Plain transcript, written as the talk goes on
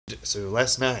So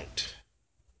last night,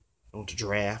 I went to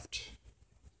draft,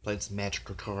 played some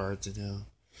magical cards, Did a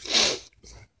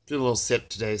little sit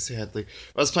today, sadly.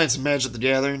 I was playing some Magic the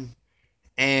Gathering,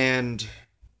 and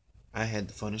I had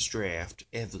the funnest draft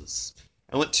ever.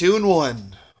 I went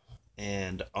 2-1,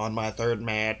 and on my third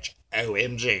match,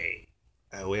 OMG.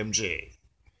 OMG.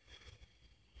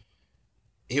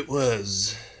 It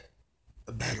was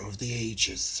a battle of the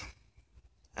ages.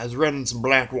 I was running some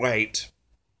black-white.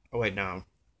 Oh, wait, no. I was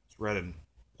running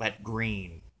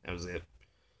black-green. That was it.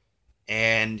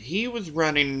 And he was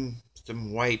running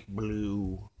some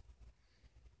white-blue.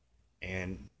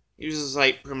 And he was just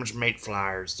like pretty much mate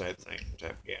flyers type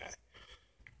guy.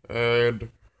 And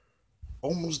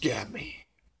almost got me.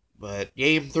 But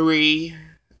game 3, he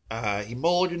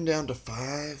mulliganed down to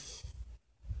 5.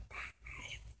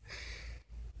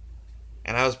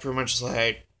 And I was pretty much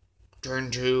like, turn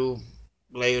 2,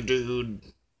 lay a dude.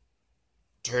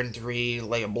 Turn 3,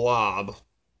 lay a blob.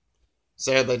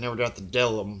 Sadly, I never got the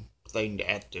Delum thing to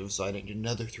active, so I didn't get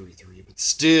another 3-3. But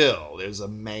still, it was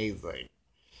amazing.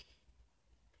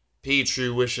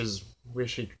 Pichu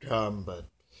wish he could come, but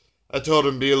I told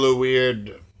him be a little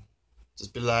weird.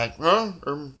 Just be like, huh?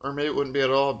 Or maybe it wouldn't be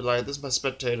at all. Be like, this is my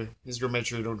spectator. He's gonna make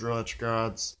sure you don't draw out your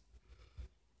cards.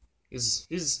 This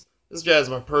guy's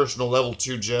my personal level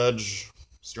 2 judge.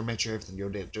 Just gonna make sure everything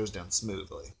goes down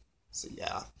smoothly. So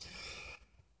yeah.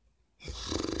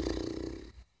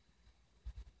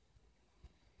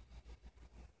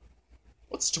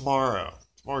 What's tomorrow?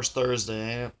 Tomorrow's Thursday,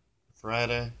 ain't it?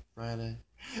 Friday?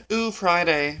 Ooh,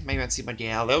 Friday. Maybe I'd see my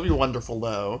gal. That would be wonderful,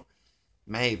 though.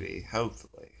 Maybe.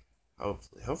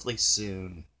 Hopefully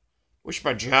soon. Wish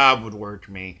my job would work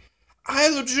me. I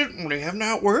legitimately have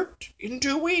not worked in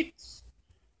 2 weeks.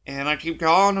 And I keep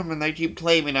calling them, and they keep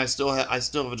claiming I still have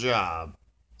a job.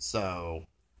 So,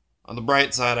 on the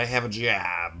bright side, I have a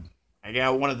job. I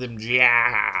got one of them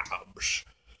jobs.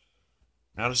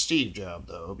 Not a Steve job,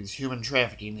 though, because human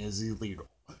trafficking is illegal.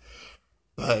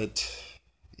 But,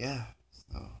 yeah.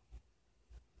 So,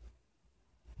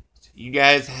 you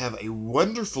guys have a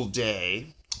wonderful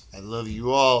day. I love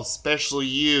you all, especially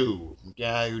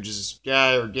guy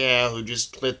or gal who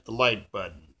just clicked the like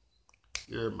button.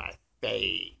 You're my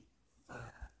fave.